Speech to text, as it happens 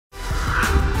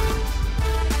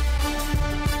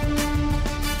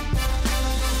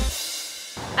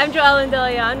I'm Joellen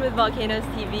DeLeon with Volcanoes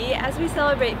TV. As we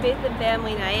celebrate Faith and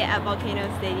Family Night at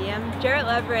Volcanoes Stadium, Jarret,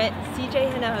 Leverett,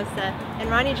 Hinojosa, and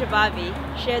Ronnie Jebavy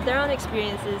shared their own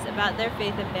experiences about their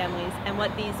faith and families and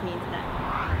what these mean to them.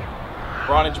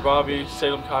 Ronnie Jebavy,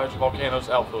 Salem-Keizer, Volcanoes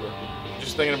outfielder.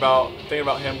 Just thinking about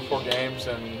him before games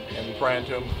and praying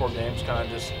to him before games kind of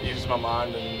just eases my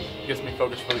mind and gets me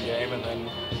focused for the game. And then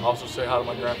also say hi to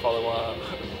my grandfather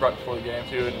right before the game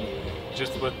too. And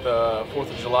just with the 4th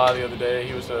of July the other day,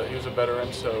 he was a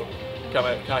veteran, so kind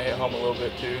of hit home a little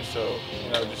bit too. So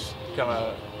just kind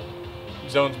of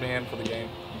zones me in for the game.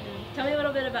 Tell me a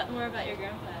little bit more about your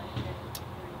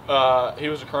grandfather. He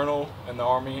was a colonel in the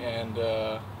Army, and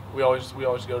we always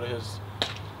go to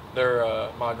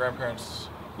my grandparents'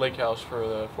 lake house for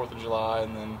the 4th of July,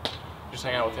 and then just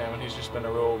hang out with him. And he's just been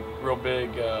a real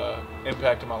big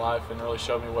impact in my life, and really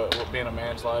showed me what being a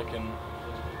man's like, and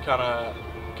kind of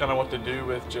what to do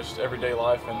with just everyday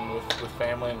life and with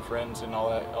family and friends and all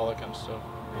that kind of stuff.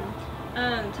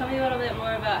 Tell me a little bit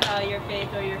more about how your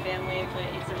faith or your family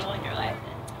plays a role in your life.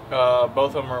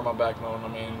 Both of them are my backbone. I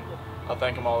mean, I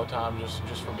thank them all the time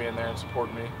just for being there and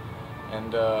supporting me.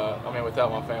 And I mean,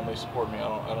 without my family supporting me,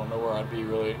 I don't know where I'd be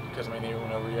really. Because I mean, even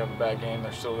whenever you have a bad game,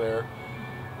 they're still there.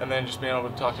 And then just being able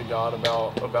to talk to God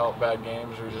about bad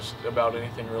games or just about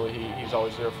anything really, He's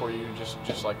always there for you,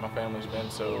 just like my family's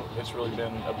been. So it's really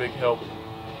been a big help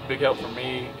for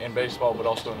me in baseball, but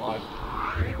also in life.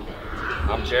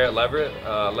 I'm Jarret Leverett,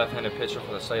 left-handed pitcher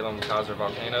for the Salem-Keizer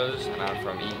Volcanoes, and I'm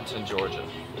from Eatonton, Georgia.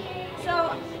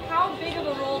 So, how big of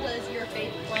a role does your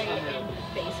faith play in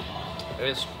baseball?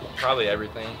 It's probably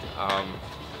everything.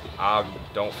 I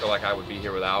don't feel like I would be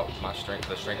here without the strength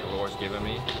the Lord's given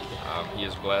me. He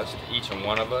is blessed each and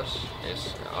one of us.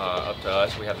 It's up to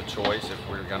us. We have the choice if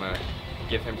we're going to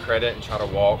give Him credit and try to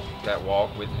walk that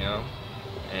walk with Him.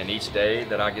 And each day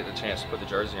that I get the chance to put the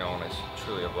jersey on is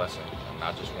truly a blessing. And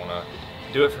I just want to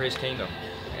do it for His kingdom.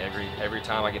 Every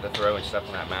time I get to throw and step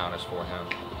on that mound is for Him.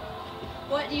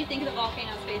 What do you think of the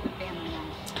Volcanoes Faith and Family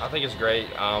Night? I think it's great.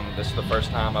 This is the first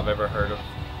time I've ever heard of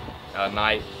a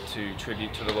night to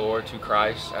tribute to the Lord, to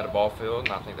Christ at a ball field,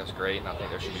 and I think that's great, and I think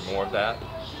there should be more of that.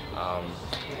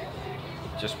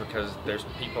 Just because there's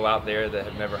people out there that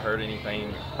have never heard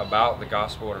anything about the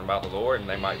gospel and about the Lord, and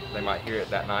they might hear it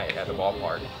that night at the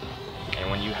ballpark. And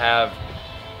when you have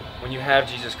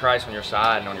Jesus Christ on your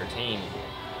side and on your team,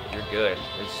 you're good.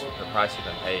 The price has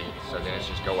been paid. So then it's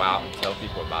just go out and tell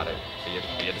people about it.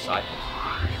 Be a disciple.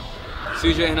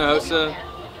 Hinojosa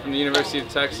from the University of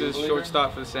Texas,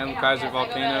 shortstop for the Salem-Keizer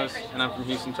Volcanoes, and I'm from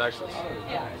Houston, Texas.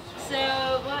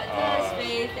 So what does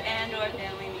faith and or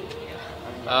family mean to you?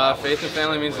 Faith and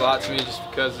family means a lot to me just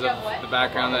because of the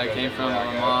background that I came from.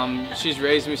 My mom, she's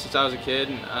raised me since I was a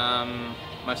kid.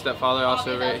 My stepfather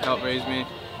also helped raise me.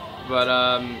 But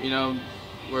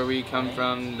where we come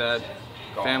from, that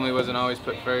family wasn't always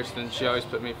put first, and she always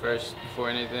put me first before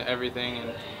everything.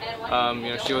 And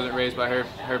she wasn't raised by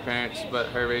her parents, but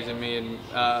her raising me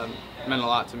meant a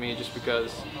lot to me just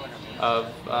because of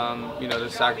the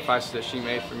sacrifices that she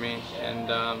made for me. And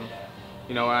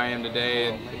where I am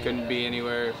today, I couldn't be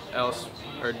anywhere else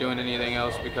or doing anything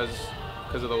else because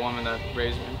of the woman that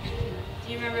raised me.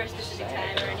 Do you remember a specific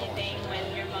time or anything when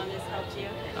your mom has helped you?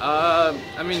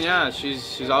 I mean, yeah,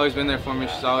 she's always been there for me.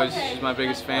 She's my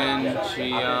biggest fan.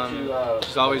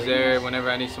 She's always there whenever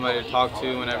I need somebody to talk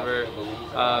to. Whenever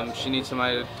she needs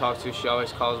somebody to talk to, she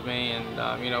always calls me.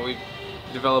 And we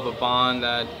develop a bond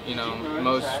that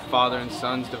most father and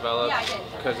sons develop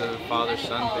because of the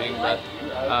father-son thing. But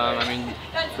I mean,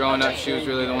 growing up, she was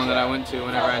really the one that I went to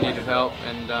whenever I needed help.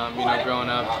 And growing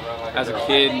up as a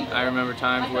kid, I remember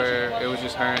times where it was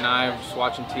just her and I just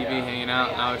watching TV, hanging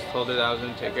out, and I always told her that I was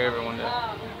going to take care of her one day.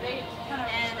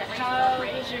 And how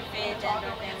does your faith and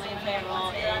or family play a role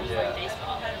in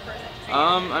baseball?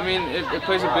 I mean, it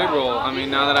plays a big role. I mean,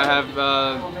 now that I have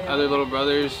other little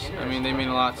brothers, I mean, they mean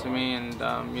a lot to me, and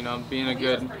being a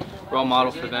good role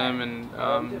model for them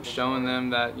and showing them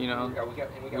that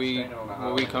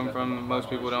where we come from, most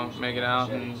people don't make it out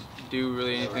and do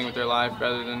really anything with their life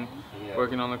rather than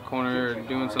working on the corner or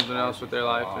doing something else with their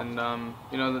life. And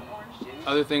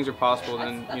other things are possible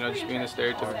than just being a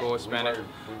stereotypical Hispanic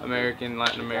American,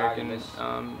 Latin American.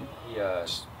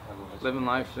 Just living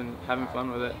life and having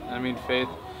fun with it. I mean, faith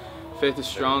is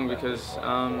strong because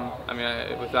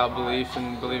without belief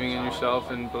and believing in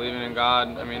yourself and believing in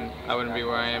God, I mean, I wouldn't be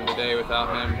where I am today without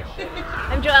Him.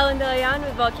 I'm Joellen DeLeon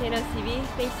with Volcanoes TV.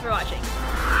 Thanks for watching.